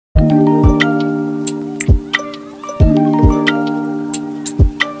It's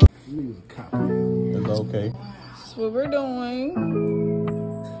okay. That's what we're doing.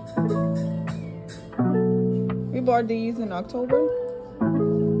 We bought these in October.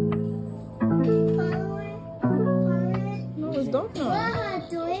 No, it's dark now.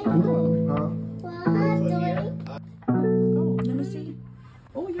 Let me see.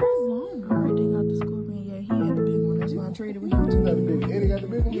 Oh, yours is long. All right, they got the scorpion. Yeah, he had the big one. That's why I traded with him too. Eddie got the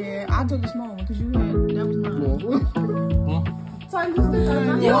big one? Yeah, I took the small one because you had, that was mine. So you still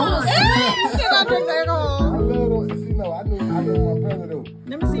got You still got drink alcohol. I love those. See, no, I know my brother though.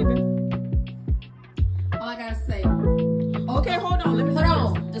 Let me see, baby. all I gotta say. Okay, hold on. Let me Hold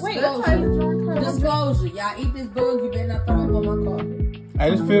on. Disclosure. Y'all eat this bug, you better not throw it on my carpet. Hey,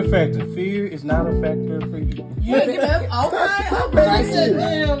 this fear factor. Fear is not a factor for you. You ain't give up. Okay. That's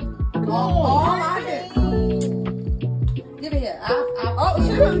it. All I did. Give it here. I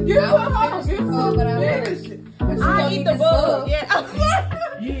eat the bug. Yeah. I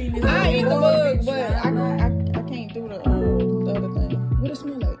eat the bug, but I can't do the other thing. What it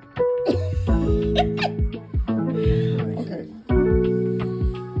smell like? Okay.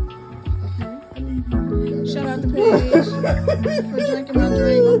 Shout out to Paige for drinking my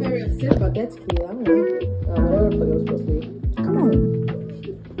drink. I'm very upset about that tequila. I don't know. Whatever the fuck it was supposed to be. Come on.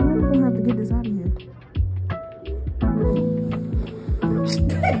 We're gonna have to get this out of here.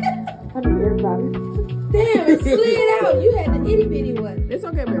 I do everybody. Damn, it slid out. You had the itty bitty one. It's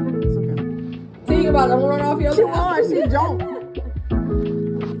okay, baby. It's okay. Think about it. I'm gonna run off your She she jumped.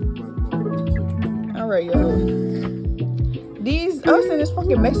 All right, y'all. These us in this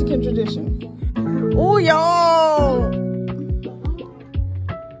fucking Mexican tradition. Oh, y'all.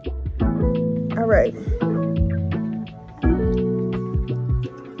 All right.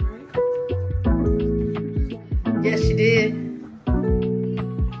 Yes, she did.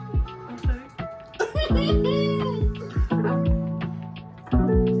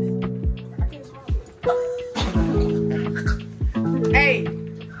 Hey,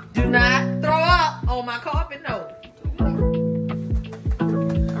 do not throw up on my carpet, no.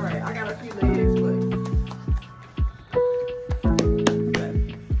 Alright, I got a few legs, but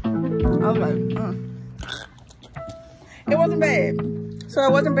I was like, it wasn't bad. So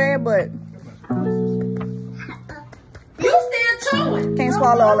it wasn't bad, but You still chewing. can't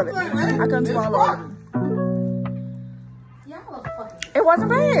swallow all of it. I couldn't swallow all of it. Y'all are fucking. It wasn't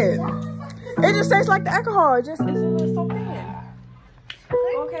bad. It just tastes like the alcohol. It's so bad.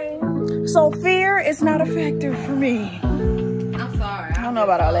 Okay. So fear is not a factor for me. I'm sorry. I don't know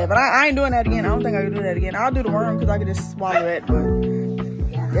about all that, but I ain't doing that again. I don't think I can do that again. I'll do the worm because I can just swallow that, but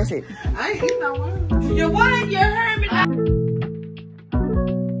that's it. I ain't eating no worm. You what? You heard me?